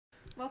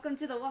Welcome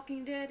to The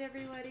Walking Dead,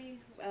 everybody.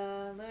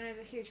 Lunar's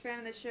a huge fan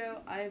of the show.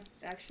 I've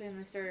actually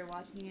only started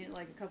watching it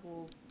like a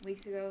couple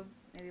weeks ago,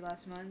 maybe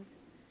last month.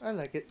 I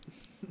like it.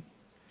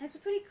 It's a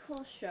pretty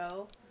cool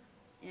show,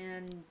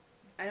 and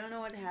I don't know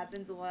what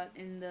happens a lot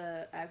in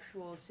the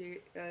actual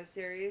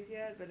series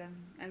yet, but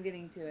I'm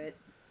getting to it.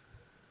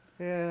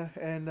 Yeah,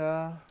 and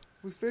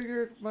we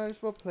figured might as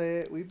well play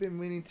it. We've been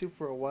meaning to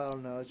for a while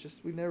now. It's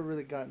just we never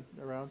really gotten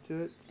around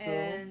to it. So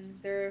And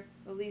they're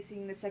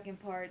releasing the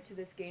second part to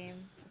this game.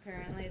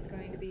 Apparently, it's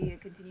going to be a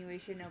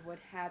continuation of what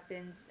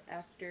happens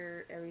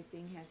after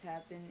everything has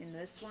happened in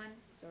this one.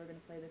 So we're gonna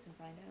play this and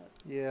find out.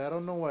 yeah, I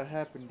don't know what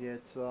happened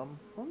yet. So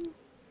I'm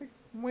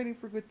waiting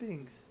for good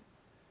things.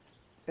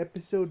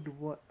 Episode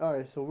 1. All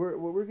right, so what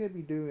we're gonna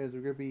be doing is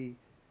we're gonna be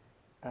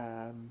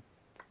um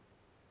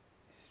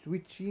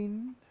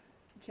switching.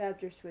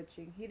 Chapter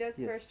switching. He does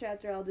Yes. first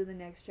chapter, I'll do the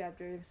next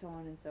chapter, and so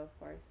on and so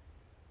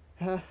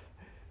forth.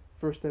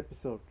 First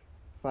episode,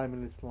 5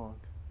 minutes long.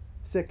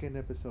 Second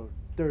episode,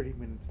 30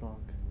 minutes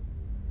long.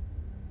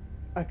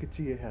 I could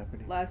see it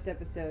happening. Last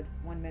episode,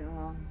 1 minute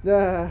long.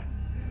 Ah,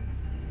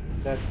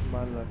 that's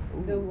my luck.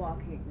 The Ooh.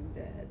 Walking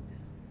Dead.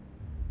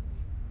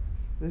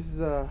 This is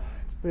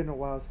it's been a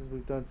while since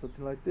we've done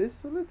something like this,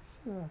 so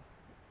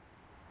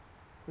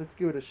let's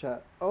give it a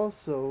shot.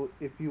 Also,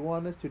 if you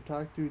want us to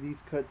talk through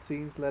these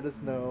cutscenes, let us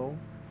know.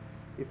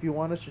 If you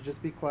want us to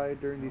just be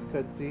quiet during these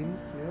cutscenes,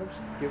 just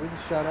give us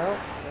a shout out,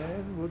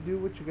 and we'll do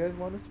what you guys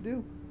want us to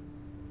do.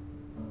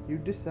 You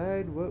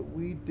decide what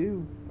we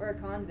do. Or a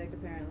convict,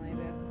 apparently,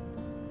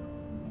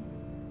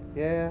 but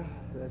Yeah,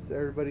 that's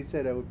everybody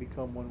said I would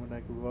become one when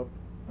I grew up.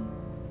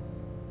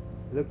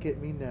 Look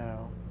at me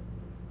now,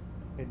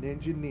 an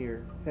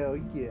engineer. Hell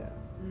yeah.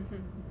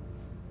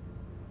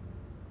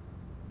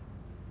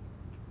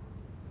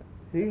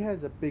 He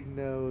has a big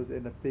nose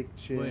and a big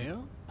chin.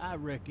 Well, I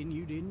reckon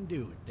you didn't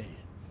do it then.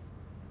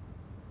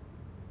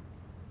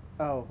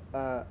 Oh,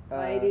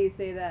 why do you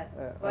say that?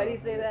 Why do you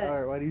say that?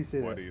 Alright, why do you say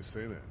that? Why do you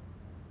say that?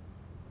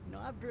 You know,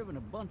 I've driven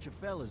a bunch of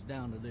fellas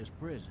down to this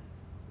prison.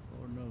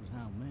 Lord knows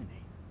how many.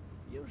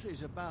 Usually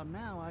it's about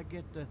now I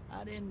get the,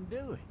 I didn't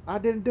do it. I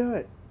didn't do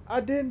it. I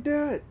didn't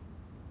do it.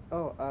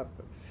 Oh,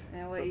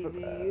 And what do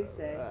you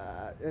say?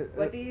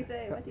 What do you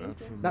say? What do you Not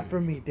say? for Not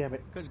for me, damn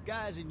it. Because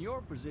guys in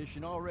your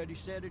position already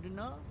said it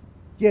enough.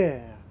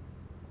 Yeah.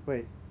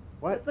 Wait,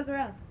 what? Let's look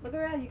around. Look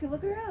around. You can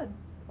look around.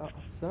 Oh,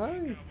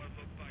 sorry.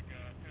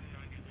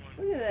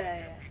 Look at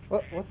that.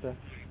 What the?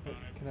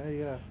 Can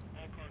I,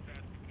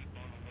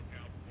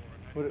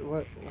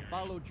 What? I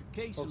followed your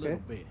case a Okay. little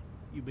bit.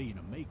 You being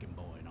a making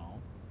boy and all.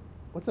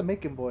 What's a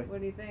making boy? What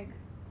do you think?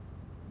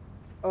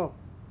 Oh,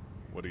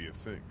 What do you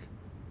think?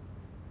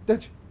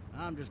 that's.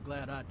 I'm just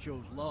glad I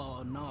chose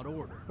law and not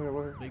order.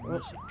 Where? Big Oh.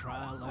 miss a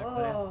trial like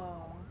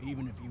Oh. that.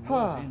 Even if you Huh.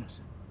 was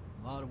innocent.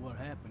 A lot of what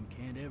happened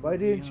can't ever Why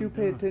be didn't you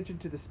pay undone. attention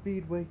to the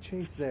speedway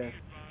chase there?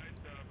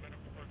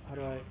 How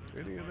do I?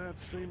 Any of that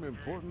seem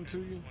important to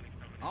you?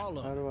 All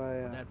of How it. do I?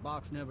 That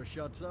box never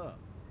shuts up.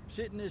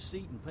 Sit in this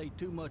seat and pay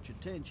too much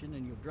attention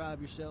and you'll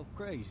drive yourself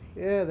crazy.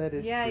 Yeah, that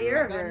is Yeah, true.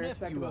 you're I a got a very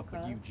nephew respectable up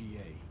at cop.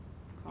 UGA.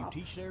 You Cop.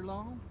 teach there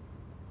long?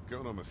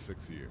 Going on my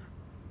 6th year.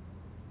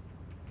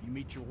 You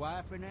meet your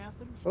wife in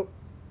Athens? Oh.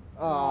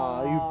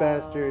 Aw, you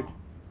bastard.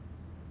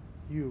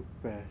 You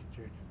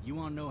bastard. You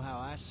want to know how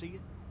I see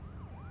it?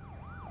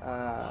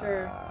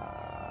 Sure.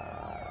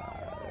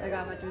 I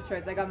got much of a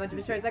choice. I got much of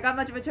a choice. I got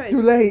much of a choice.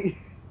 Too late.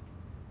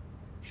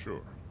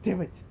 Sure.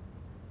 Damn it.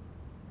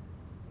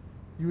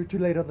 You were too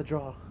late on the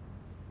draw.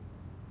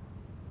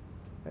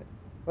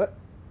 What?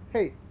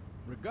 Hey,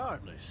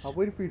 Regardless, I'm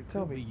waiting for you to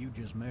tell could be me. you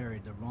just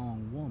married the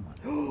wrong woman.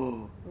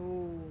 Ooh.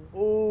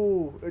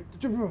 Oh,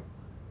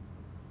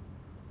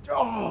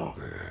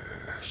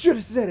 should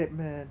have said it,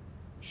 man.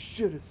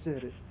 Should have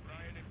said it.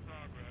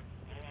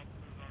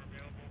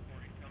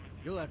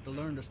 You'll have to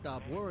learn to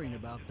stop worrying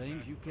about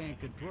things you can't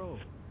control.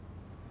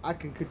 I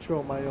can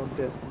control my own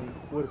destiny.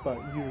 What about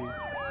you?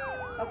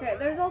 Okay,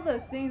 there's all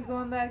those things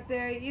going back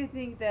there. You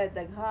think that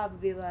the cop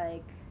would be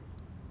like,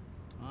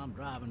 I'm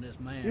driving this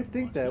man. You'd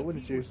think once. that, He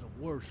wouldn't you? was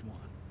the worst one.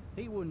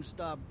 He wouldn't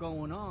stop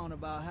going on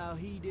about how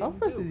he didn't How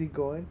fast do is he it.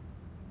 going?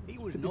 He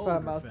was an 55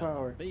 older miles per fella,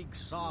 hour. big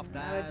soft I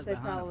would eyes say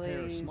behind a pair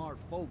of probably smart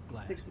folk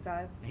glasses.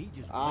 65? And he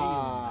just Ah,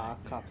 wailing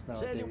back cops there.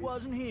 Says nowadays. it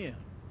wasn't him.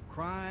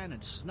 Crying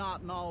and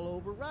snotting all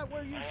over right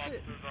where you're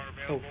sitting.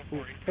 Oh,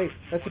 hey,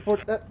 that's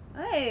important.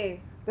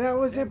 Hey, That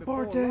was Then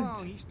before important.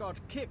 long, he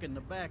starts kicking the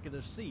back of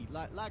the seat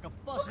like a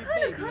fussy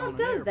kind of baby cop on an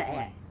does airplane.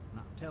 that? And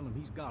I tell him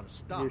he's got to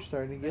stop. You're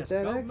starting to get That's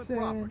that government accent.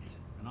 property,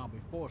 and I'll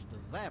be forced to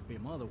zap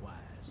him otherwise.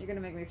 you're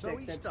gonna make me So sick.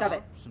 he Ted. stops, Stop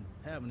it. and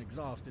having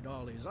exhausted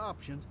all his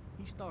options,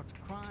 he starts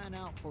crying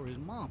out for his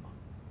mama.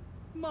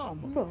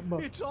 Mama, Mama.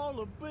 it's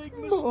all a big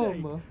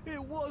mistake. Mama.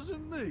 It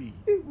wasn't me.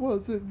 It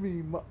wasn't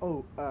me.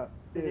 So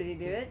did he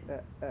do it?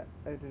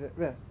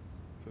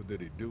 So did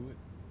he do it?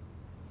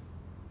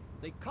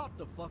 They caught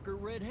the fucker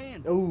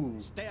red-handed, Oh,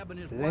 stabbing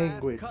his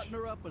language. wife, cutting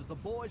her up as the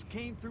boys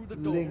came through the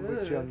door.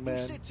 language, young He man.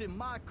 sits in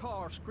my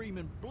car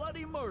screaming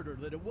bloody murder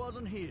that it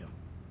wasn't him.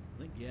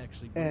 I think he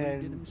actually believed it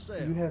And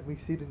himself. you have me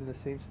seated in the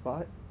same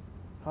spot?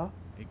 Huh?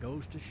 It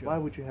goes to show. Why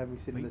would you have me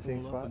sit in the same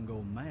People up spot? and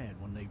go mad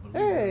when they believe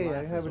Hey, their I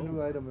life have is a new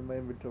over. item in my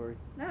inventory.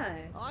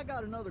 Nice. Oh, I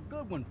got another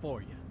good one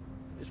for you.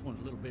 This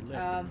one's a little bit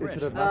less Is it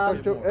depressing. a knock-knock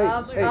bit joke? more Hey,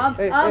 hilarious.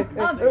 hey, I do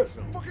hey, say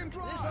so. Fucking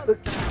drive! This other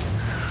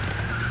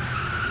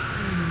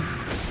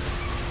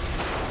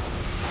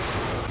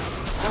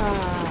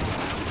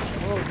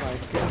Oh my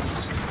god.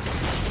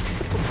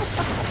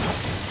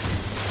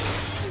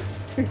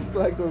 He's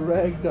like a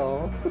rag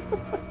doll.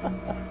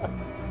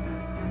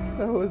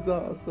 That was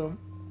awesome.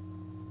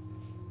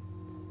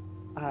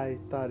 I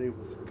thought it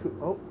was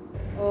cool.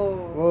 Oh, Oh.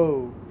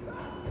 whoa.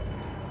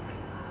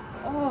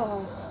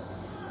 Oh.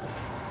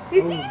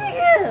 He's Oh eating my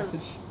him!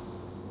 gosh.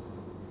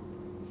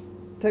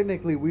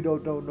 Technically, we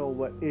don't know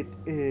what it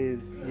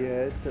is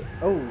yet.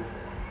 Oh.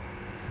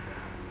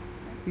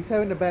 He's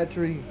having a bad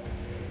dream.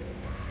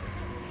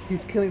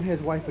 He's killing his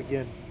wife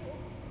again.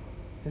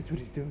 That's what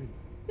he's doing.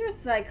 You're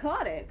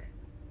psychotic.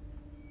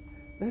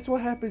 That's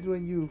what happens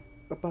when you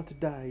about to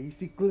die. You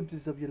see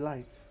glimpses of your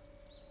life.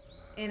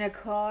 In a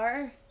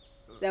car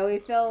that we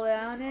fell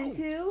down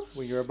into?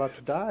 When you're about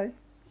to die,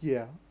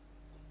 yeah.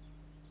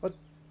 What?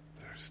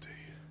 Thirsty.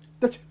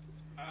 That's-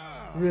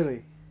 Ah,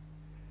 Really?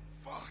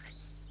 fuck.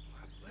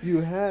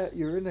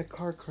 You're in a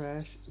car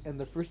crash, and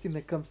the first thing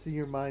that comes to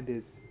your mind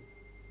is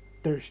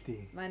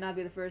thirsty. Might not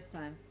be the first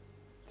time.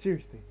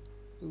 Seriously.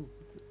 Ooh.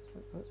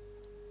 What?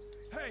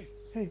 Hey,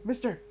 Hey,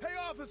 Mister. hey,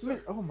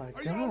 officer. Oh my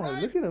Are you God! all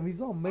right? Look at him. He's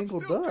all I'm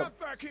mangled still up. cuffed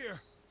back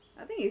here.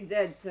 I think he's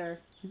dead, sir.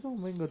 He's all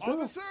mangled up.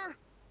 Officer?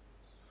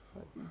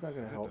 He's not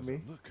gonna That help doesn't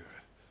me. look good.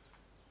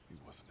 He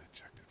wasn't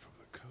ejected from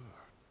the car.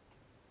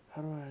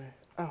 How do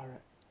I? All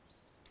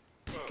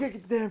right. Kick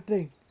it, the damn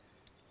thing.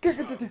 Kick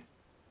it.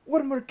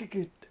 One more kick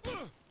it.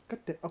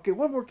 Cut that. Okay,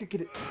 one more kick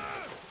it.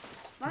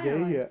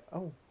 Finally. Yeah.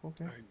 Oh,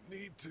 okay. I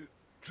need to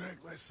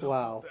drag myself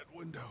Wow. out that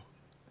window.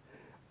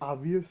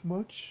 Obvious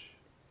much?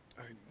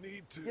 I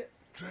need to Yeah.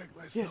 drag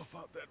myself Yes.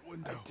 out that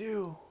window. I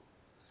do.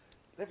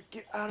 Let me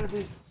get out of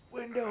this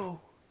window.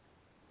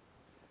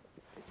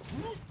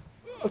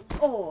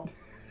 Oh.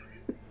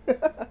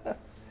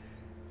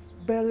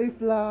 Belly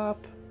flop.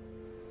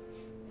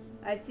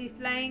 I see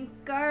flying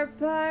car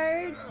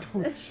parts.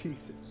 Oh,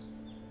 Jesus.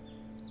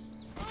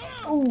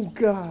 Oh,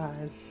 gosh.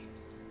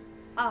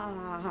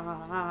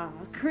 Ah,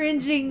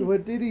 cringing.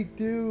 What did he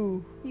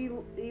do?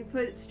 He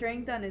put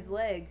strength on his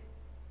leg.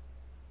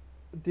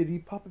 Did he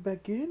pop it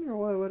back in,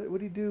 or what? What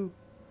did he do?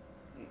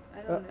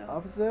 I don't know.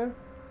 Officer?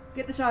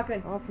 Get the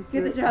shotgun. Officer?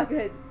 Get the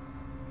shotgun.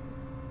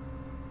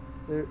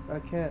 There, I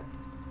can't.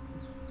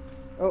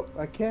 Oh,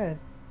 I can.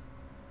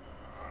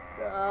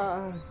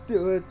 Ah,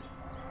 do it.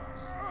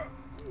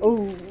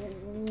 Oh,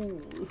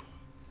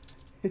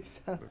 it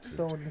sounds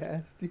so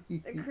nasty.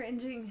 They're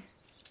cringing.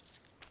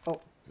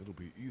 It'll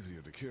be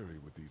easier to carry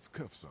with these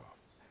cuffs off.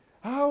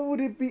 How would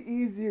it be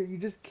easier? You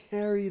just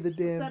carry the What's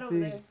damn that over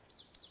thing. there?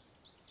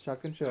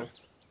 Shotgun shells.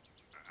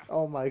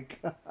 Oh my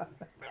god.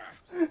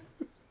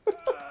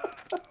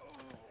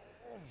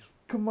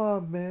 Come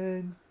on,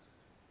 man.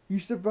 You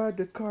survived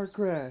a car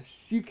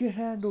crash. You can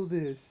handle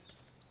this.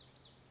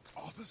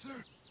 Officer?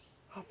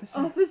 Officer.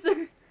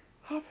 Officer.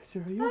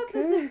 Officer, are you okay?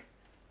 Officer.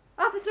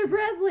 Officer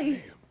Bradley.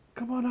 Damn.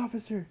 Come on,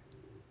 officer.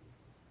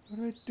 What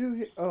do I do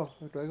here? Oh,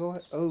 do I go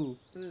ahead? Oh,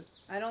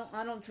 I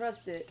don't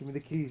trust it. give me the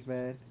keys,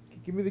 man.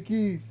 Give me the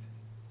keys.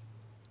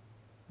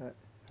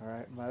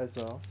 Alright, might as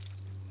well.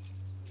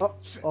 Oh,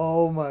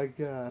 oh my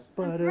god.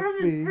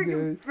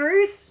 Butterfingers.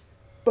 First.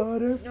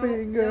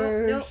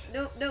 Butterfingers.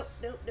 No.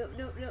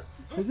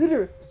 Is it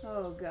her?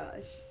 Oh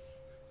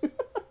gosh.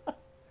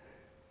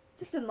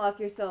 Just unlock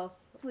yourself,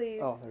 please.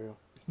 Oh, there we go.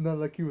 It's not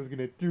like he was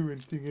gonna do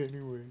anything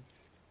anyways.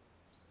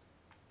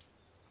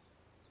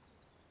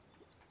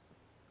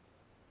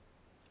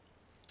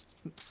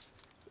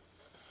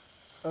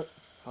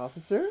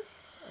 Officer?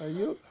 Are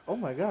you? Oh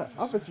my god.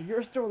 Officer,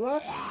 you're still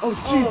alive?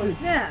 Oh, Oh Jesus!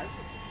 snap!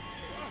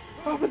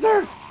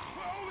 Officer!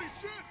 Holy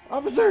shit!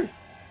 Officer!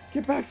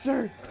 Get back,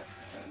 sir!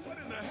 What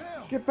in the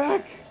hell? Get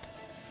back!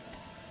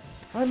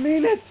 I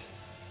mean it!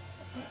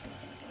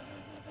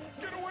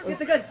 Get away Get from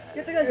the gun!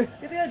 Get the gun!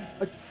 Get the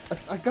gun!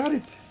 I got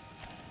it!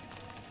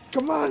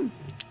 Come on!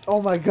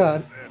 Oh my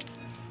god.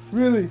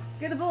 Really?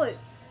 Get the bullet!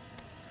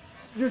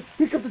 Just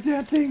pick up the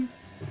damn thing!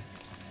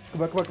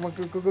 Come on, come on, come on,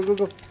 go, go, go,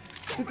 go, go!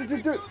 Do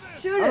it!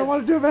 Shoot I him! don't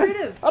want to do it, man! Shoot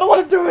him! I don't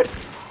want to do it!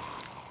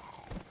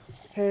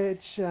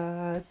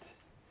 Headshot.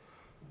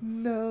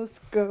 No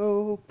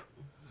scope.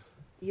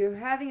 You're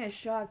having a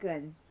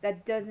shotgun.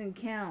 That doesn't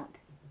count.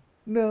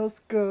 No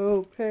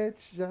scope.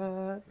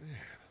 Headshot.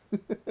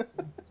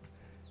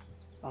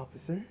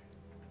 Officer?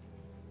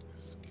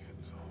 His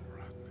skin's all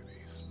rotten and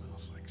he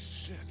smells like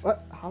shit.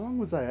 What? How long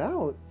was I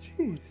out?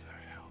 Jeez. What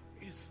the hell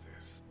is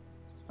this?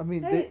 I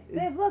mean, Hey,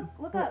 Dave,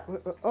 look up.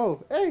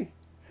 Oh, hey!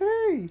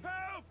 Hey!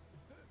 Help!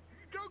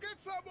 Go get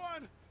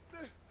someone!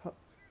 Help.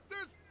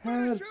 There's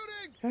Help.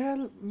 shooting!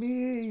 Help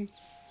me!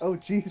 Oh,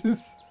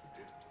 Jesus.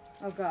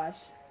 Oh gosh.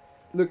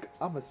 Look,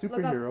 I'm a up.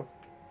 superhero.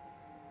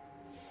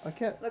 I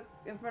can't. Look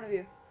in front of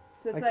you.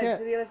 To the I side. can't.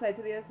 To the other side.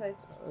 To the other side.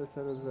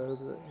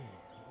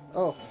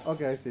 Oh,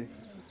 okay, I see.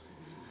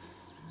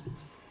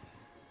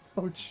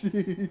 Oh,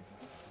 jeez.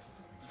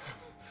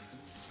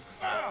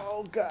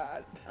 Oh,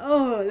 God.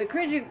 Oh, the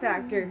cringing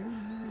factor.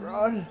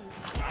 Run.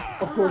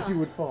 Of course you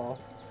would fall.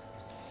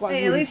 Why Hey,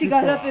 at wouldn't least he you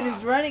got fall? up and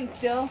is running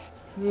still.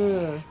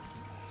 Yeah.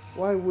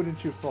 Why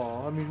wouldn't you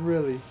fall? I mean,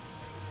 really.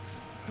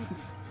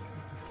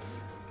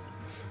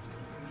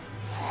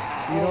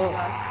 You know,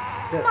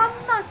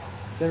 Mama!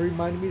 that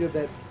reminded me of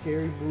that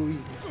scary movie.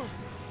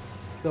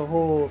 The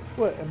whole,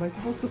 what, am I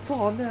supposed to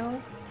fall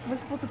now? Am I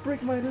supposed to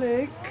break my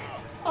leg?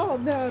 Oh,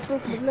 no, I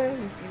broke my leg.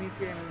 You mean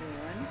Scary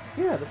Movie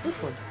 1? Yeah, the first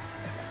one.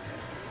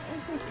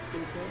 Yes,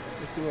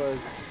 it was.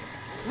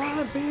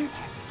 Run, bitch!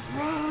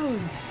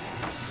 Run!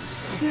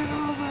 Get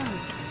over!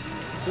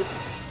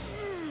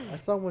 I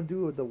saw one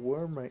do with the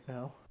worm right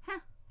now. Huh,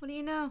 what do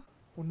you know?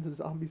 One of the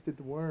zombies did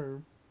the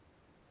worm.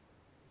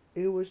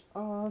 It was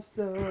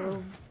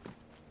awesome.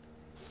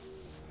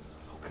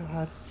 Oh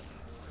god.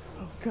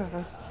 Oh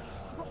god.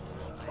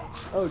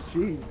 Oh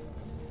jeez.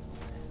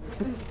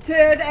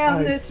 Tear down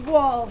I- this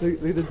wall!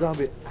 Look at the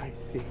zombie. I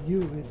see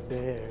you in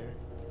there.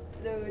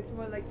 No, it's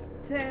more like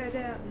tear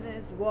down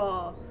this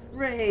wall.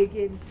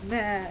 Reagan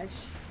smash.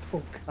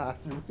 Oh god,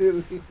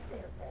 really?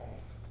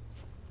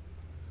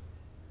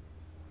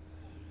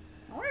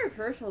 I wonder if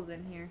Herschel's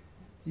in here.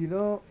 You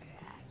know,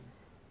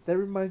 that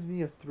reminds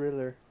me of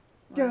Thriller.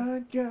 What?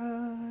 Dun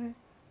dun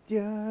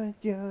dun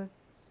dun.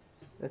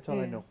 That's all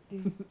I know.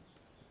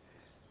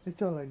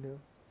 That's all I know.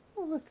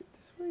 Oh look at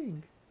this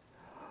ring.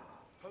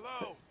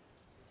 Hello?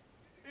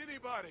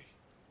 Anybody?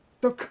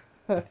 Look.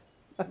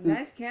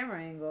 Nice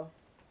camera angle.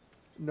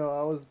 No,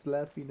 I was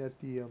laughing at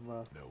the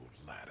No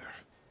ladder.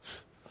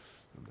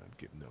 I'm not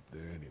getting up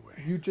there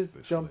anyway. You just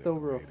This jumped leg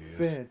over a the way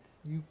it is. fence.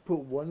 You put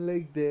one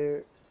leg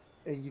there,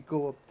 and you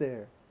go up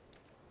there.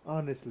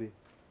 Honestly.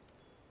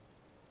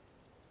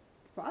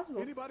 It's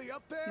possible. Anybody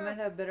up He might there?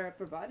 have better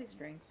upper body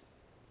strength.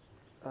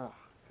 Ah.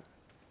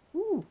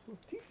 Ooh,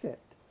 tea set.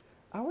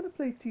 I want to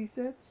play tea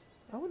sets.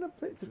 I want to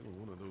play the. Fill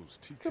one of those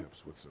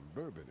teacups with some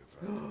bourbon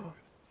if I could.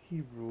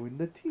 He ruined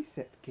the tea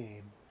set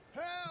game.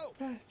 Help!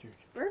 Bastard.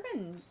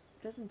 Bourbon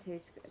doesn't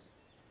taste good.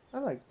 I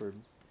like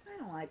bourbon. I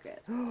don't like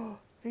it.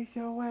 It's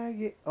a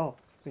wagon. Oh,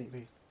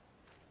 wait.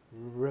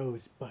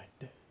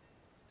 Rosebud.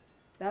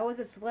 That was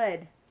a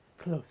sled.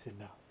 Close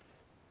enough.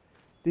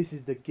 This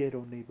is the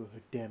ghetto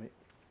neighborhood, damn it.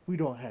 We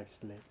don't have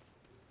sleds.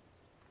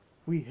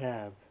 We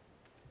have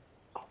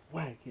a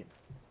wagon.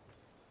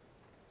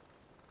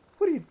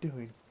 What are you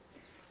doing?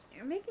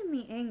 You're making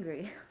me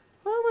angry.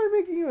 How am I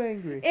making you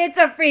angry? It's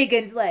a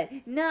freaking sled,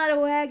 not a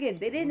wagon.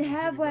 They didn't Wonder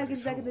if have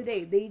wagons anybody's back in the home.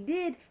 day. They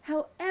did,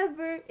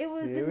 however, it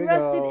was Here we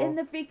rusted go. in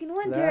the freaking La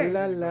winter.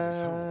 la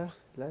Anybody's la. home.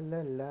 La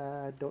la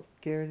la. Don't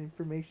care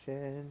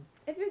information.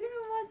 If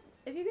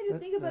you're gonna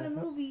think about a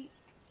movie,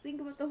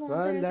 think about the whole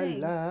La entire la thing.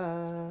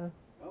 la.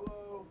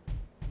 Hello?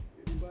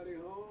 Anybody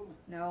home?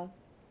 No,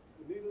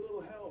 We need a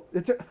little help.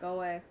 It's a, go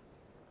away.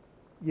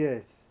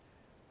 yes.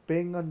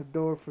 Bang on the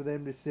door for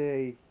them to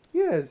say,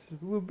 yes,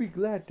 we'll be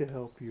glad to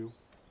help you.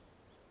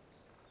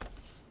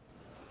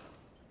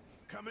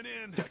 Coming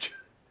in. Don't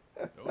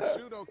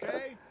shoot,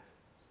 okay?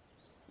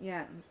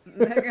 Yeah,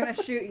 they're gonna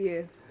shoot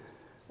you.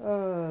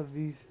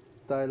 These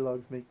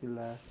dialogues make me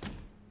laugh.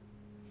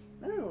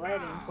 Look at the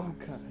lighting. Oh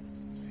god.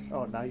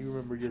 Oh, now you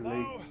remember you're late.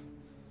 Hello?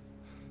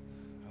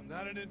 I'm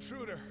not an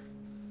intruder.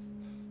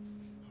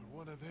 Or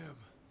one of them.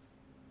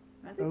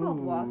 Aren't they called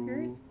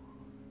walkers?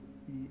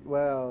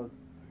 Well,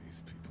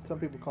 These people some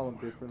people call them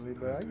wild differently,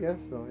 than but I do. guess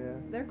so, yeah.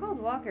 They're called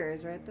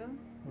walkers, right? Though in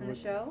the What's-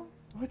 show.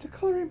 Oh, it's a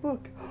coloring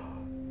book.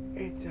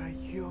 It's a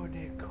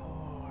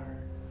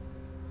unicorn.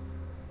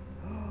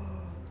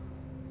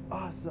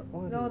 Awesome.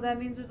 What No, is- that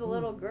means there's a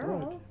little Ooh,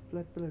 girl.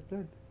 Blood.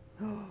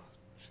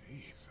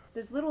 Jesus.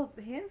 There's little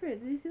handprints.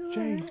 Did you see the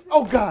little James. handprints?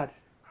 Oh god.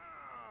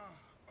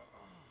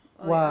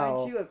 Oh, Wow.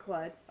 Aren't you a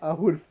klutz? I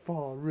would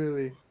fall,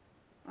 really.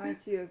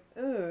 Aren't you?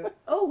 Ugh.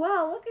 Oh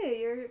wow! Look at it.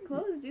 Your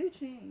clothes do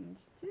change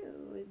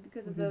too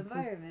because of What the is this?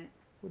 environment.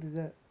 What is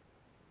that?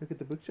 Look at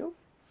the bookshelf.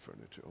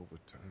 Furniture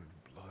overturned,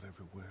 blood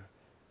everywhere.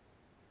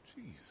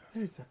 Jesus.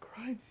 There's a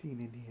crime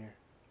scene in here.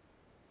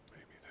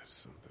 Maybe there's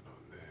something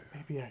on there.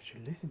 Maybe I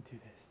should listen to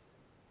this.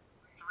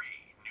 3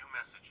 new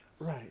messages.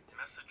 Right.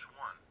 Message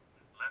 1,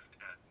 left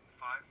at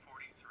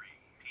 5:43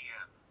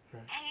 p.m.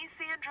 Right. Hey,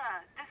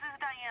 Sandra. This is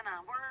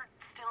Diana. We're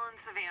still in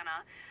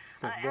Savannah.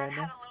 Ed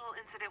Savannah. had a little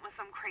incident with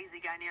some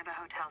crazy guy near the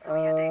hotel, so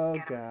we had Oh, to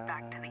get him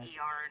back to the God.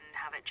 ER and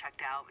have it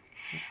checked out.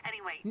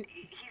 Anyway, he's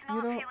you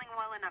not know, feeling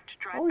well enough to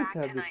I drive always back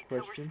have this tonight, so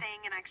we're question.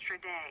 staying an extra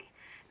day.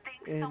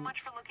 Thanks so And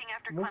much for looking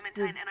after what's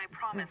Clementine, the- and I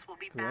promise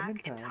we'll be back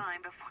in Clementine?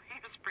 time before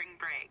your spring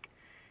break.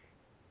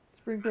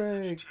 Spring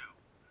Message break.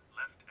 2,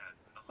 left at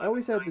I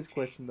always had this 11:19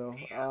 question though.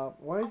 p.m.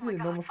 Why is Oh my it in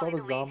God, almost all the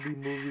finally. zombie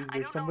movies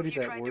I there's don't know somebody if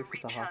you that tried to works at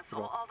reach the us.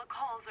 hospital? All the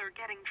calls are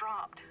getting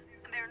dropped.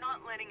 They're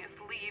not letting us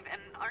leave and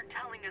aren't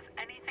telling us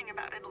anything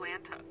about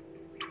Atlanta.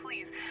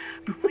 Please,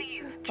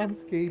 please, I'm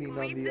just skating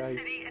on leave the the ice.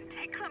 city and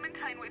take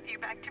Clementine with you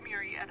back to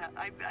Marietta.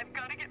 I've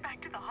got to get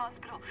back to the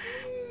hospital.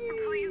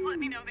 Please let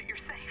me know that you're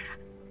safe.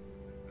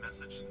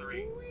 Message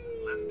 3,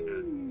 left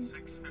at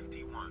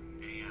 6:51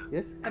 a.m.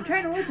 Yes? I'm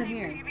trying to listen Hi,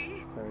 here.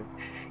 baby. Sorry.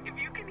 If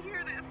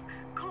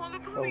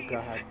Oh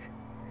God.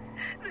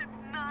 That's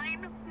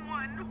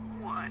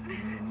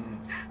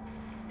 911.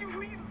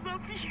 We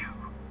love you.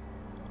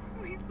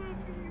 We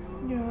love you.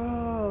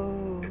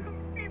 No.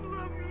 We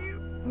love you.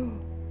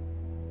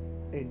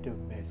 End of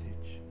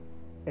message.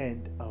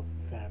 End of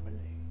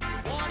family.